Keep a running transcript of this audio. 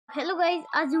Hello guys,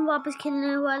 आज हम वापस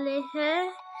खेलने वाले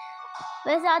हैं।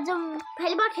 वैसे आज हम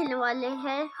पहली बार खेलने वाले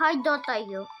हैं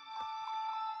io।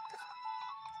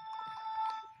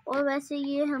 और वैसे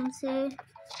ये हमसे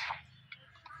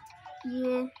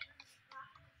ये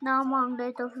नाम मांग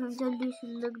रहे तो फिर जल्दी से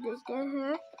लिख देते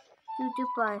हैं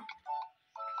YouTuber.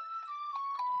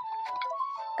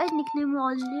 Nickname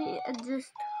already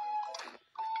exist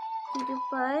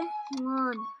YouTuber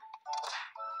 1।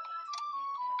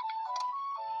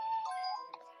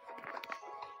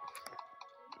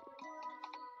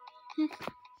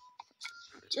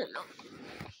 चलो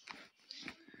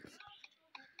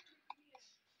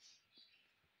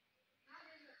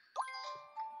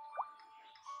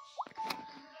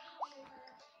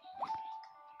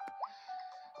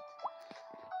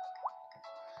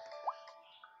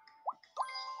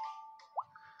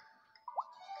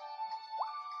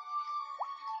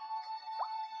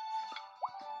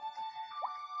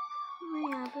मैं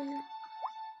यहाँ पे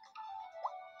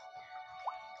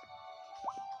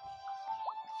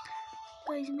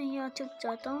गाइस मैं यहाँ चुप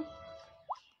जाता हूँ।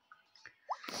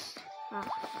 हाँ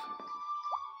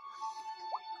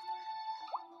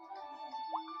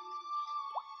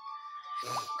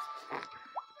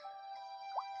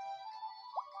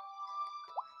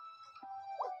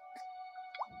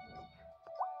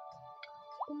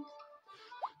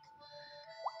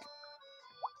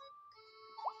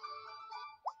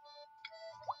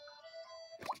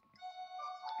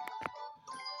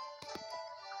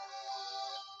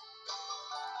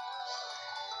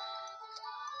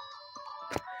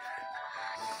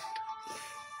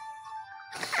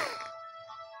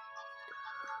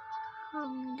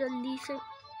हम जल्दी से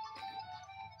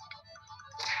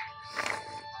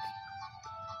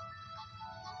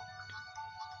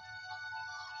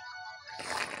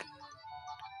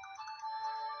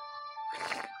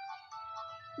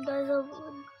गाइस अब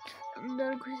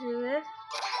अंदर घुसे हुए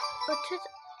अच्छे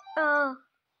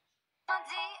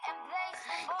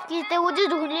किसने मुझे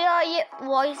ढूंढ लिया ये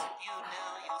वॉइस।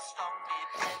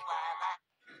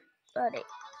 अरे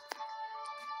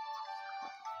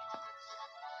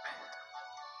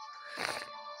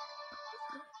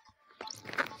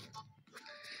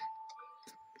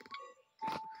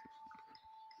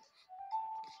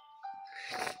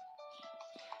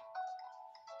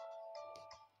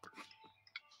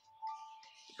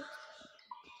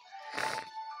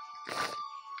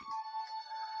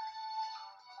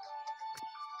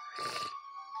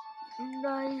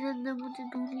गाइस अंदर मुझे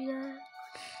ढूंढ लिया है।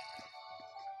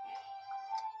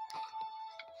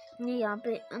 ये यहाँ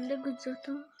पे अंदर घुस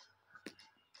जाता हूँ।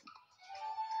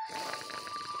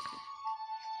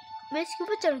 मैं इसके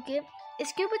ऊपर चढ़ के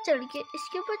इसके ऊपर चढ़ के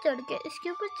इसके ऊपर चढ़ के इसके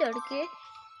ऊपर चढ़ के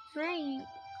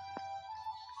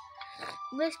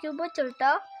मैं इसके ऊपर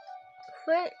चढ़ता,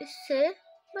 फिर इससे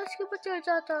मैं इसके ऊपर चढ़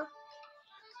जाता।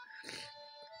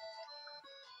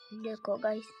 देखो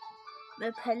गाइस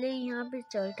मैं पहले यहाँ पे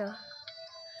चढ़ता,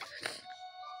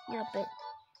 यहाँ पे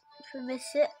फिर मैं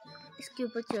इससे इसके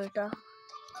ऊपर चढ़ता,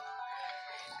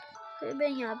 फिर मैं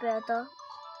यहाँ पे आता,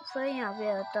 फिर यहाँ पे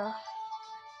आता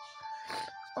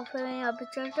और फिर मैं यहाँ पे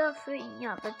चढ़ता, फिर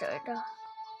यहाँ पे चढ़ता।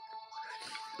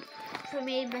 फिर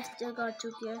मेरी बेस्ट जगह आ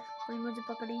चुकी है, कोई मुझे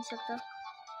पकड़ नहीं सकता।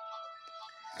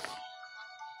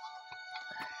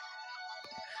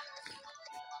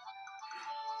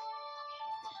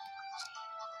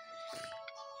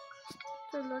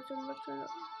 चलो चलो चलो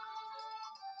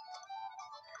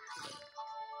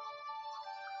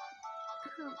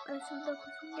हम ऐसे अंदर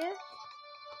घुसेंगे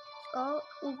और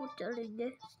ऊपर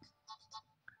चढ़ेंगे।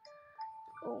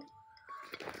 ओ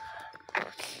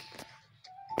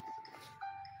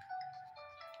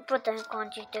पता है कौन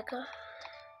जीतेगा।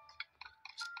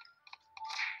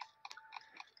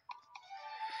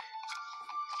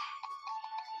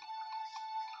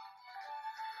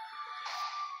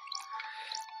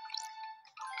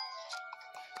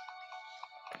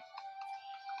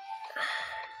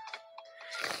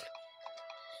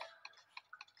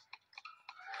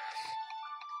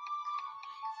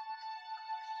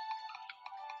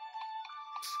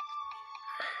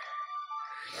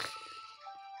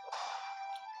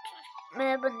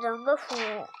 मैं बन जाऊंगा फूल।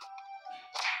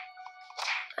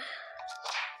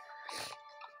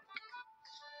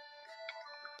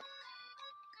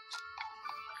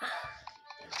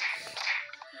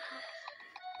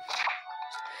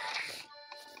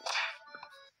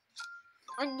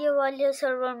 अन्य वाले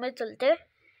सर्वर में चलते।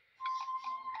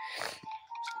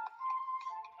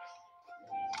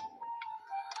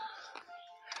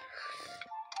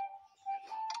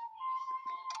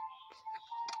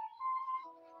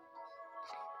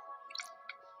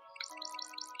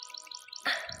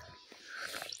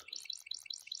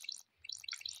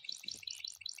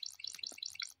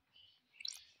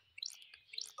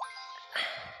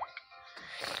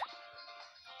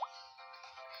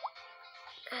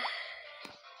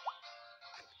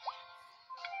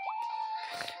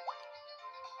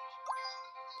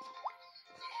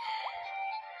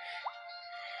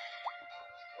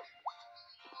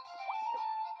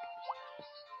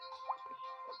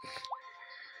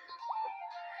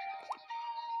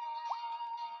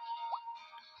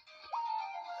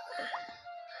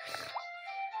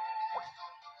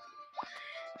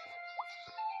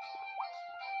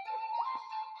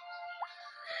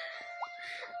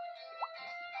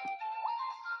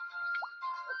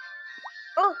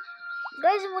 ओह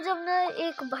गाइस, मुझे अपना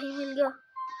एक भाई मिल गया।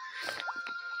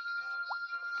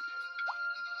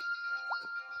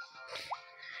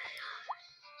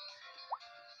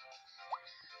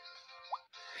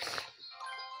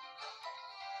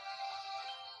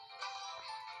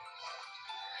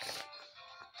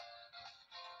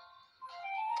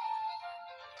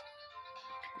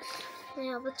 मैं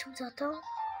यहाँ पर छुप जाता हूँ।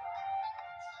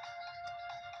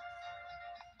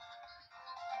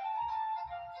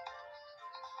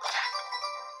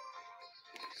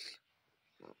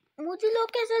 मुझे लोग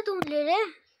कैसे ढूंढ ले रहे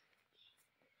हैं?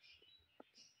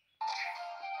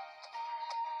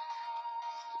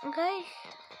 गाइस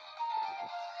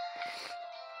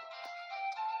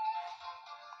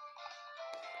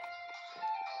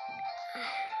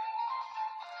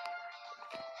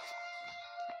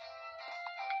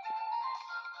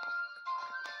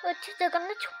अच्छी जगह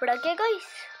में छुप रहा क्या गाइस?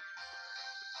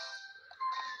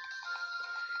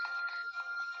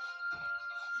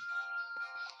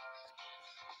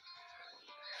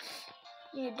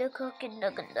 ये देखो कितना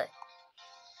गंदा है।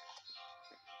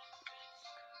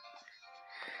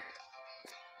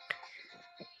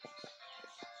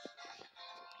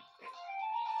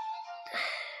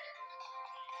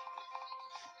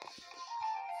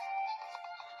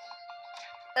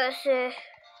 ऐसे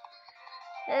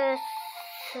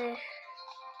ऐसे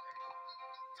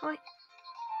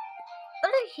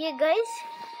अरे ये गाइस,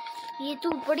 ये तो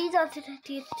ऊपर ही जाती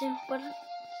रहती है इतने ऊपर।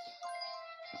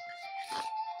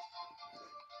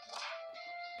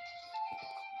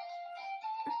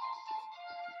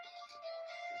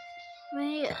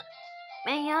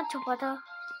 मैं यहाँ छुपा था।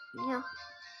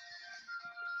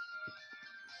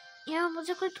 यहाँ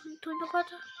मुझे कोई ढूंढ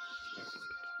पाता।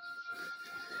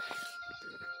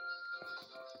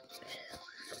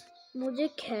 मुझे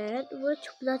खैर वो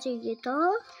छुपना चाहिए था।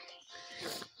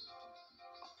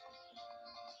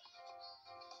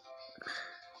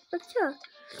 अच्छा,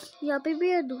 यहाँ पे भी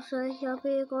है दूसरा, यहाँ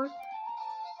पे एक और,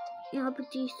 यहाँ पे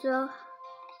तीसरा।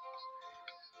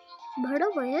 भरा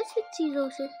हुआ है सब चीजों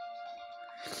से।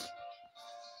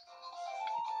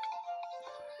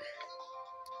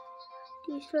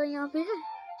 तीसरा यहाँ पे है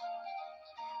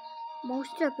माउस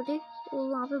ट्रैप है, और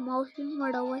वहाँ पे माउस भी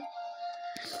मरा हुआ है।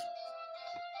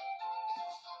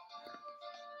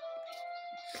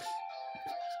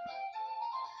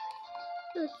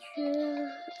 अच्छा,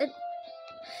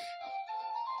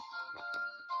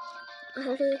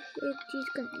 अरे एक चीज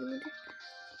करनी मुझे।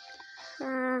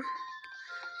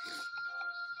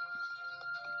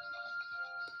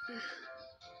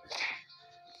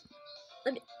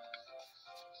 अरे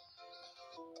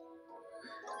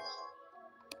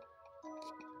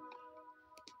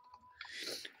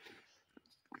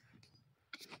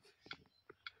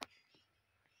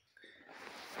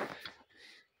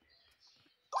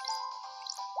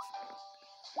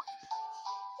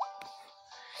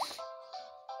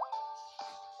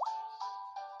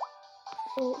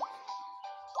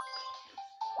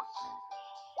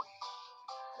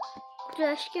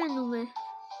ट्रैश कैन हूँ मैं।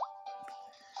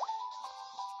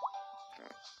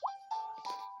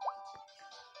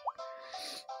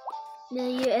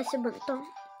 ये ऐसे बनता हूँ।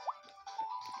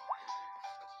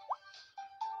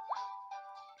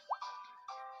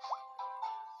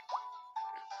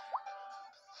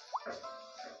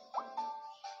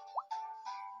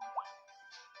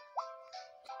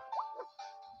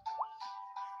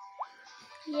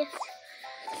 यस,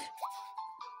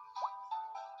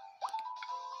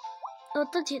 और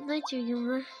तो जीतना ही चाहिए।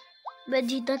 मैं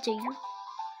जीतना चाहिए।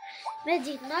 मैं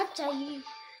जीतना चाहिए।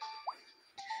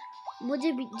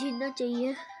 मुझे भी जीतना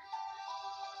चाहिए।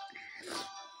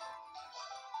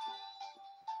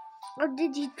 अब ये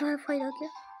जीत पाए फायदा क्या?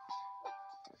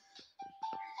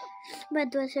 मैं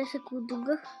तो ऐसे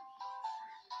कूदूंगा।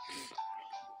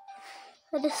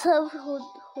 अरे सब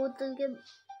होटल के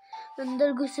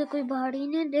अंदर घुसे, कोई बाहर ही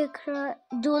नहीं देख रहा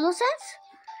है। जोलो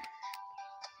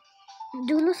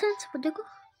सेंस देखो।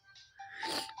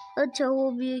 अच्छा, वो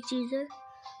भी एक चीज है।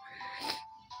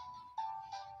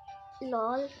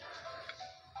 लॉल,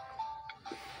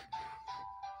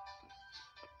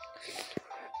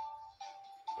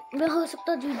 मैं हो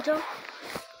सकता जीत जाऊं।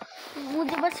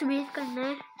 मुझे बस वेट करना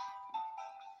है।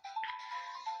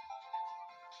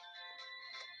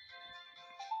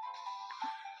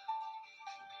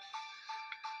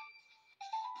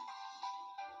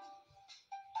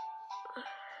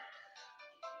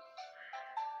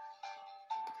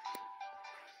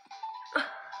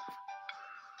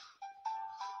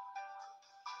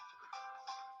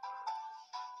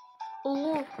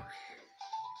 ओह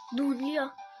ढूंढ लिया।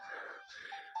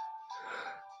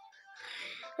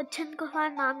 अच्छा इनका हमारा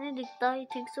नाम नहीं दिखता, आई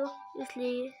थिंक सो, इसलिए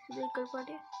ये नहीं कर पा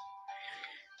रहे।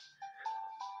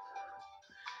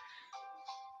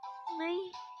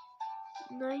 नहीं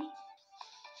नहीं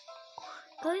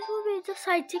गाइस, वो मेरे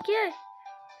साइड से क्या है?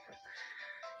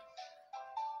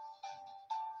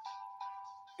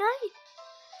 नहीं,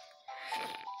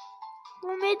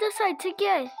 वो मेरे साइड से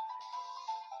क्या है?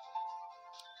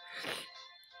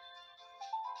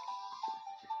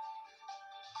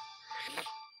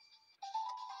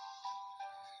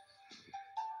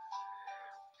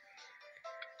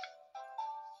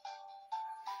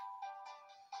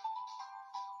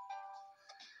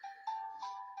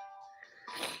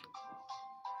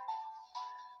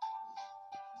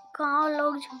 कहाँ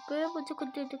लोग छुपे हैं, मुझे कुछ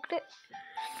नहीं दिख रहे।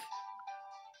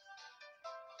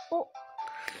 ओ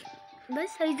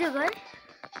बस सही जगह है।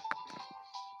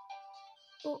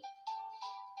 ओ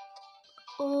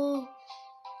ओ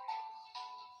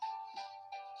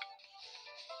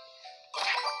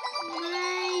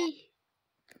नहीं,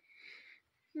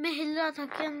 मैं हिल रहा था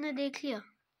कि हमने देख लिया।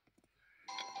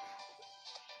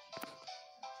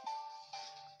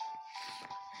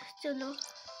 चलो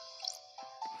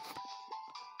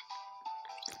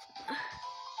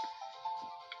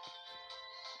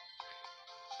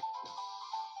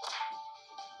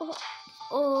ओ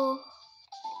ओ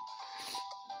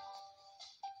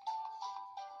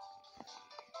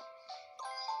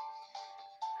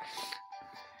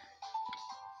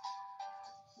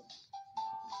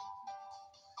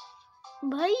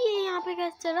भाई ये यहाँ पे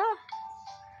कैसे चला?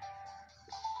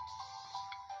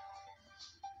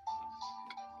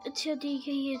 अच्छा ठीक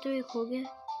है, ये तो एक हो गया।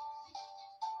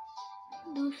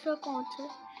 दूसरा कौन सा?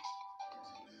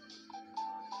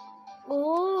 ओ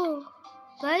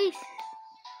गाइस,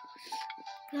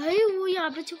 भाई वो यहाँ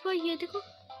पे छुपा, ये देखो।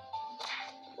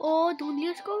 ओ ढूंढ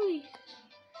लिया उसको भी।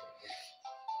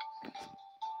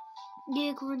 ये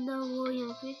एक बंदा वो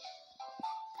यहाँ पे,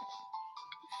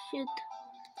 शिट,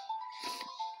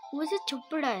 वो से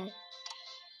छुप रहा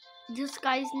है जो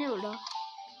स्काइस ने उड़ा।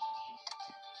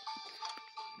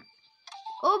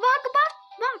 ओ भाग भाग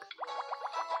भाग,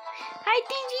 हाई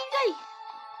टीम जीत गई,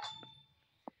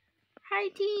 हाई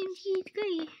टीम जीत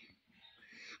गई।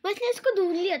 बस ने इसको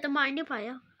ढूंढ लिया था, मार नहीं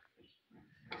पाया।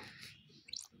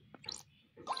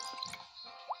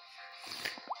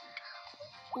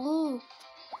 ओ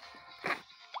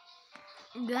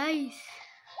गाइस,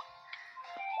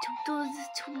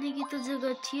 छुपने की तो जगह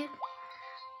अच्छी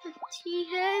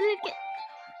है लेकिन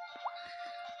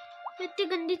इतनी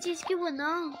गंदी चीज क्यों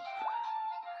बनाऊं?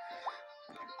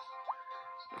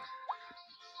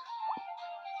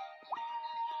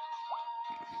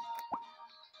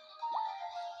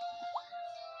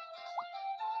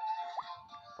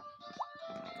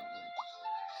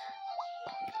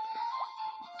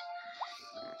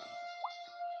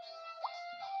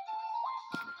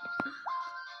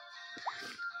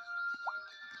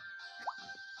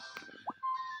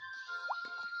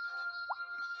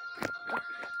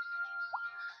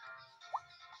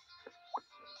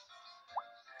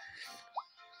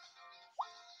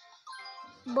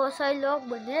 बहुत सारे लोग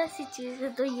बने ऐसी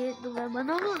चीजें, तो ये तो मैं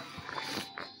बनाऊंगा।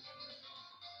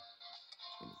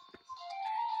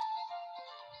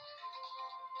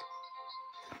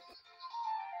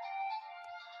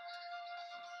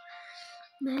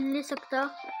 मैं ले सकता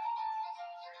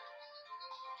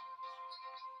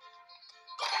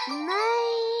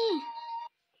नहीं,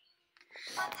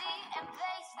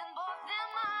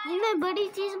 मैं बड़ी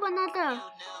चीज बनाता।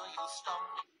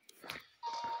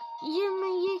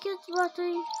 ये क्या बात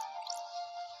हुई?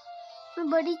 मैं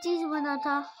बड़ी चीज बना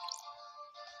था।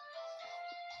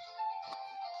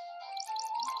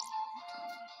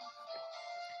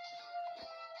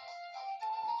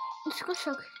 इसको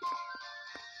शक,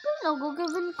 लोगों के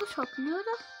भी इनको शक नहीं हो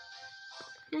रहा।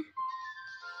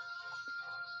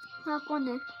 हाँ कौन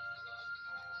है?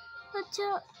 अच्छा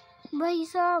भाई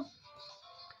साहब,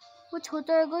 वो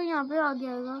छोटा है, को यहाँ पे आ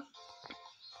गया।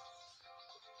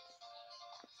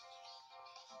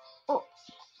 ओ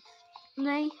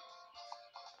नहीं,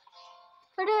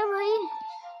 अरे भाई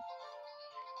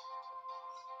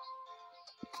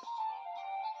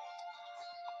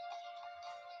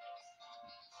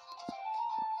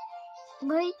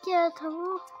भाई क्या था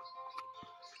वो?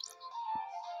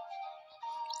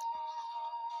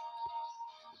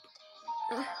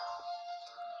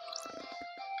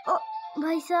 ओ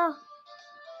भाई साहब,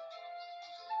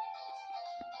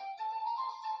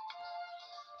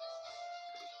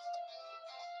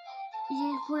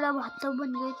 ये पूरा बाथटब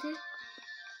बन गए थे।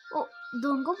 ओ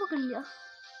दोनों को पकड़ लिया।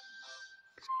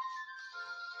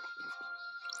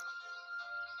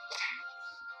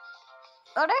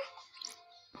 अरे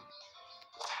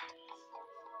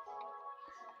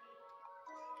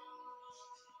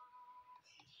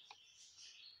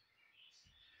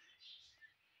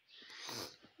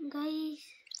गाइस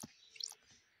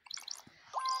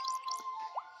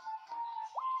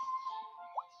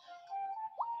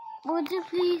मुझे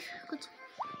प्लीज कुछ,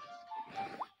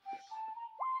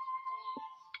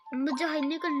 मुझे हाइड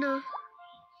नहीं करना।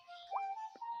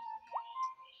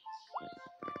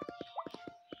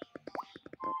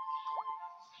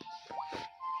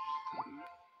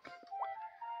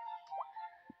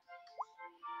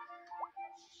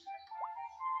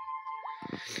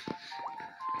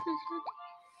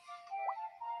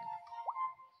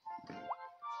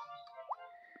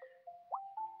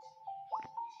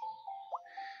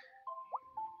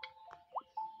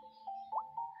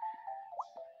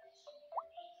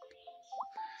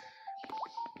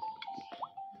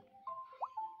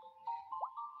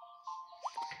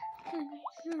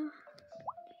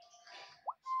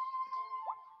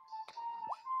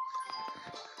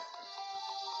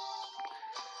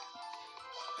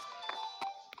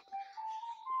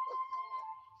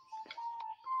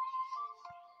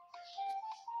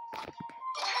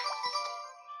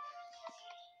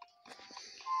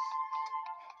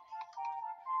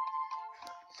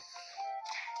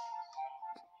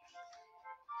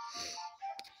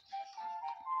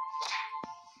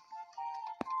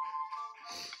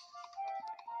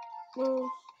 ओ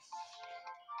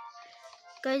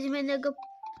गाइस मैंने अगर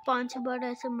 5 बार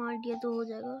ऐसे मार दिया तो हो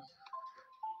जाएगा।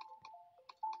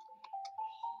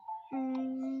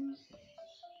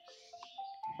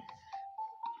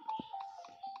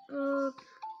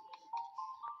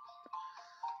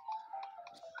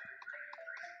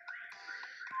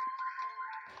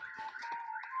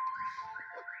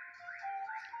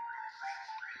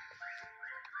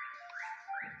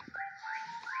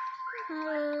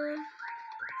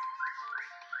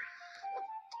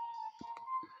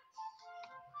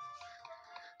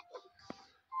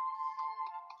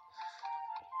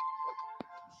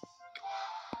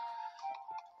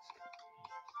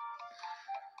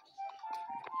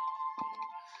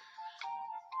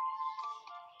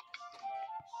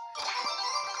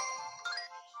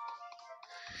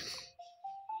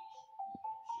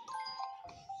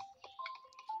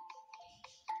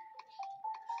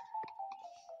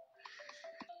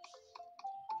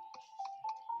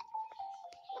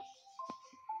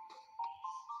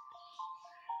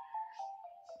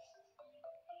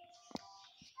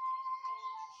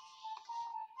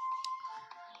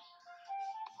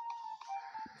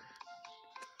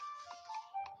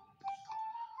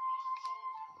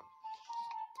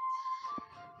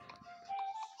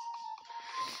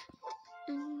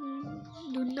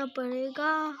 ढूंढना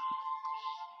पड़ेगा।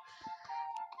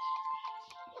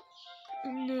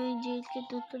 नहीं जेल के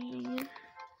तो नहीं है।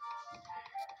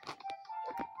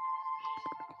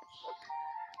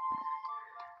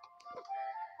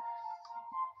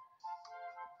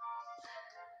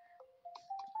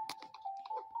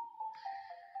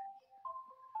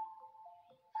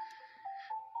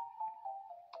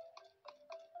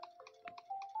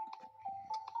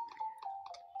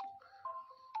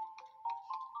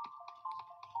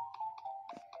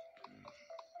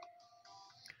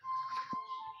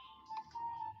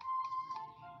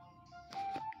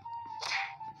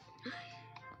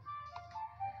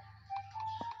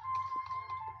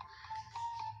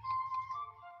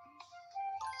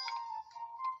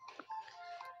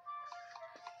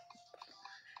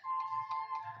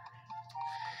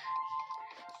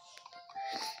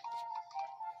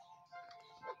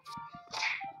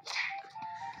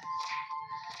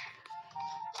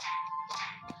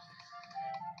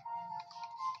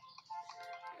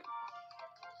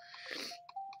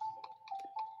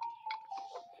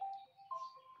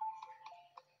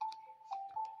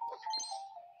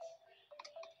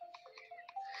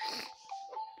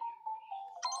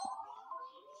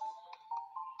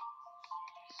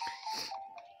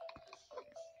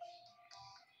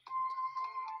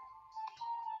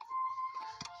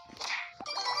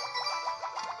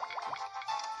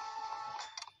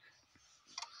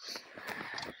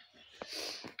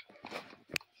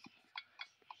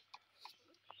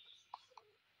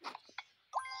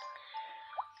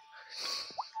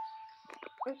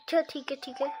 अच्छा ठीक है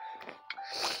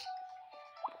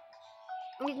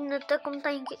इतना तक हम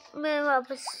टाइम के मैं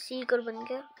वापस सीकर बन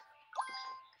गया,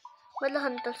 मतलब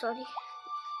हंटर सॉरी।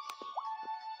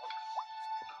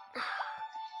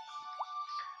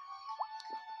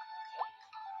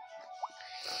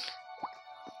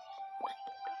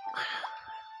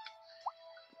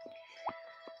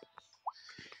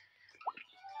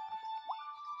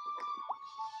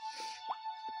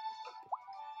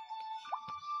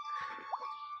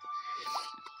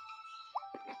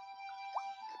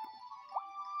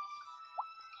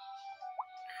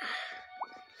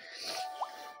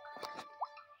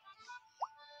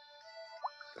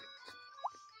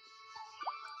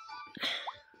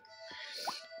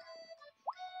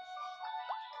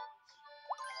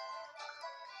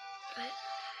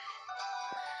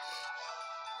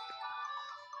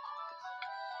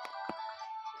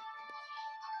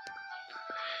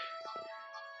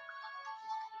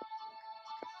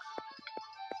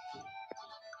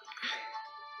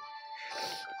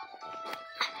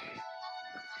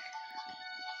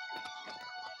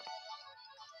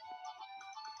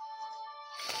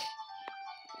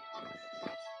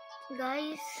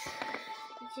 गाइस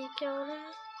ये क्या हो रहा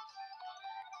है?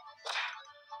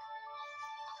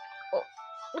 ओ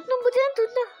उतना मुझे ना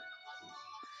दूसरा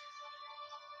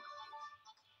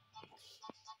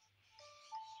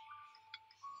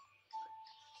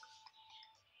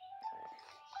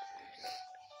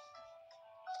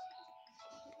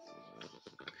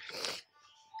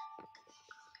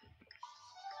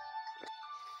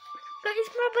गाइस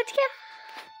मैं बच गया।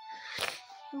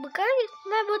 गाइस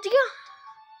मैं बच गया।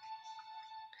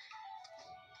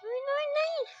 नहीं नहीं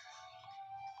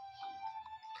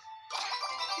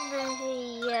नहीं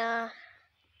नहीं यार।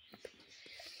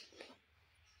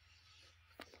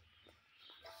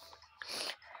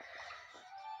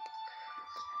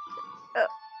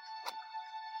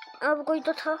 अब कोई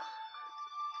तो था।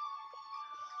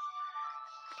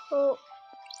 ओ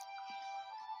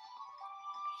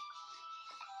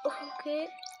ओके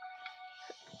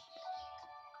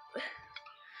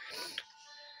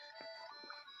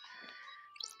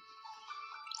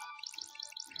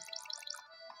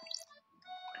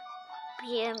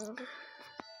पीएम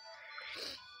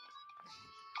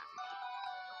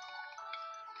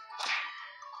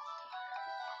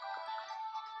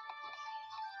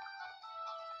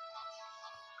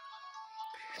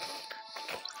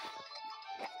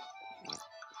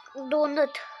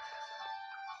डोनट।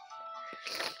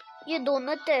 ये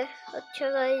डोनट है। अच्छा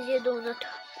गाइस ये डोनट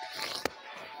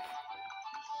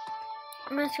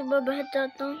मैं सुबह बैठ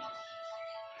जाता हूँ।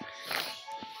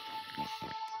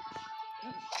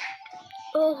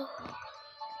 ओह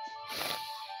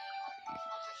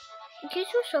ये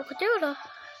जो सकते हो ना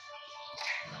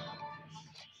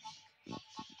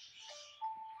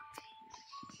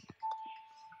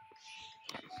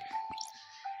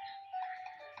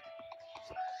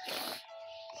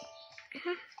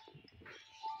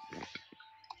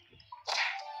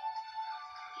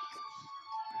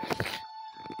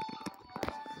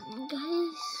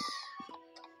गाइस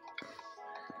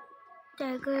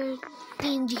टाइगर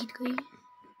टीम जीत गई।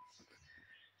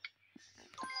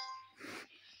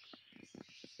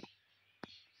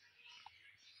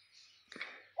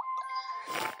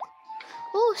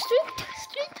 ओह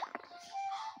स्ट्रिक्ट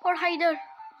और हाइडर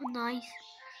नाइस।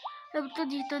 अब तो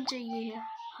जीतना चाहिए।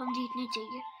 हम जीतनी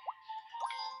चाहिए।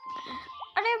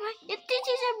 अरे भाई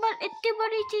इतनी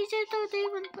बड़ी चीजें तो नहीं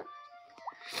बन पर।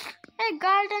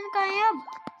 गार्डन का है अब।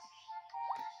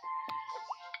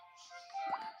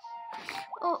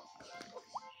 ओ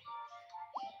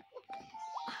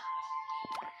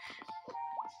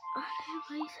अरे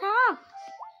भाई साहब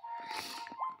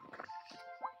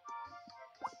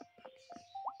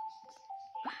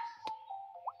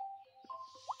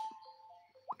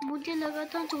मुझे लगा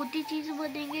था छोटी चीज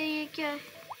बनेंगे। ये क्या है?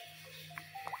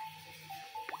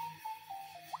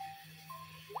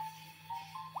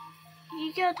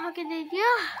 ये क्या उठा के दे दिया?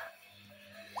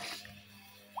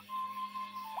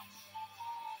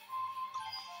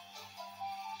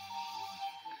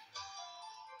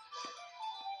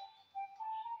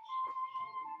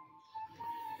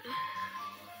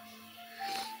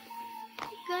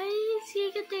 गाइस ये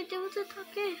क्या देते मुझे उठा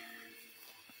के?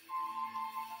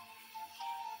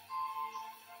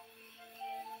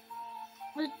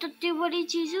 इतनी बड़ी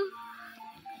चीज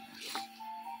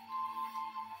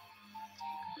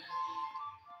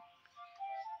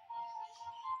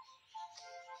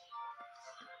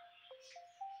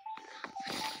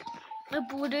मैं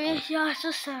पूरे यहाँ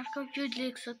से शहर का व्यू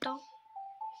देख सकता हूँ।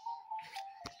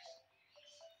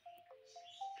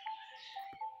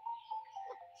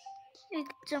 एक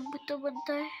जंप तो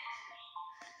बनता है।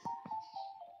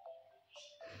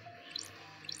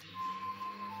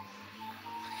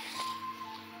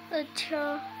 अच्छा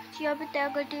यहाँ पे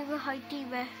टाइगर टीम हाई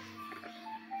टीम है।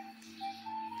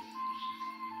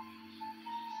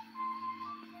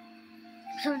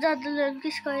 सबसे ज्यादा रन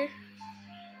किसका है?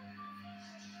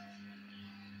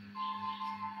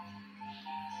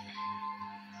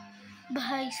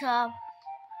 भाई साहब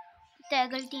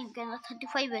टाइगर टीम के अंदर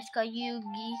 35 है इसका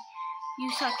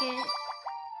यूसाके।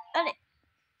 अरे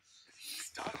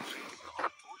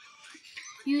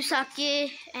यूसाके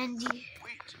NG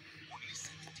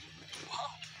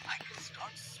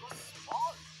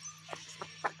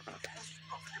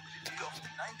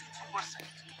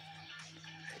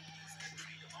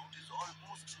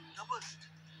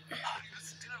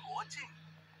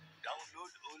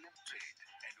Download Olymp Trade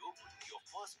and open your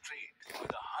first trade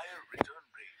with a higher return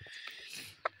rate.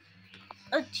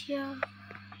 अच्छा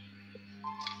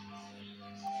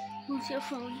मुझे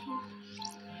फोन है।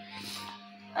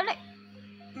 अरे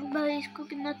भाई इसको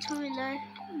कितना अच्छा मिला है।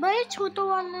 भाई छोटा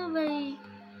वाला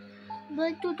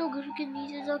भाई तू तो घर के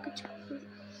नीचे जाकर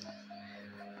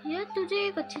यार तुझे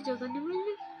एक अच्छी जगह नहीं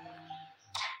मिली।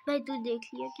 भाई तू देख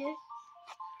लिया क्या?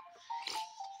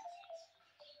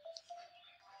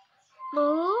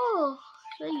 ओह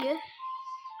सही है।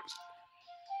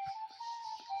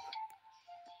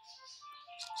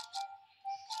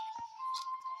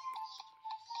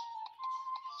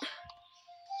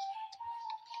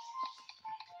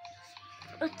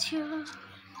 अच्छा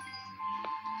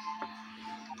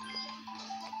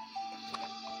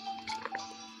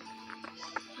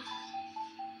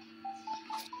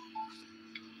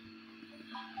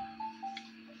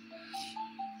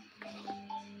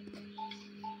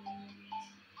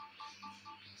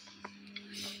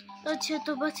अच्छा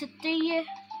तो बस इतना ही है।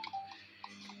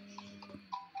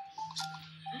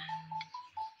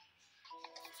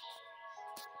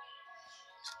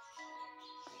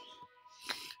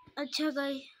 अच्छा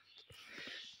गाइस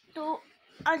तो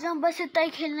आज हम बस इतना ही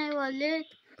खेलने वाले।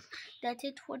 That's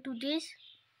it for today's.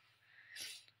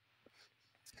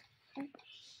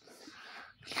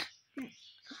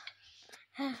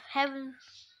 Have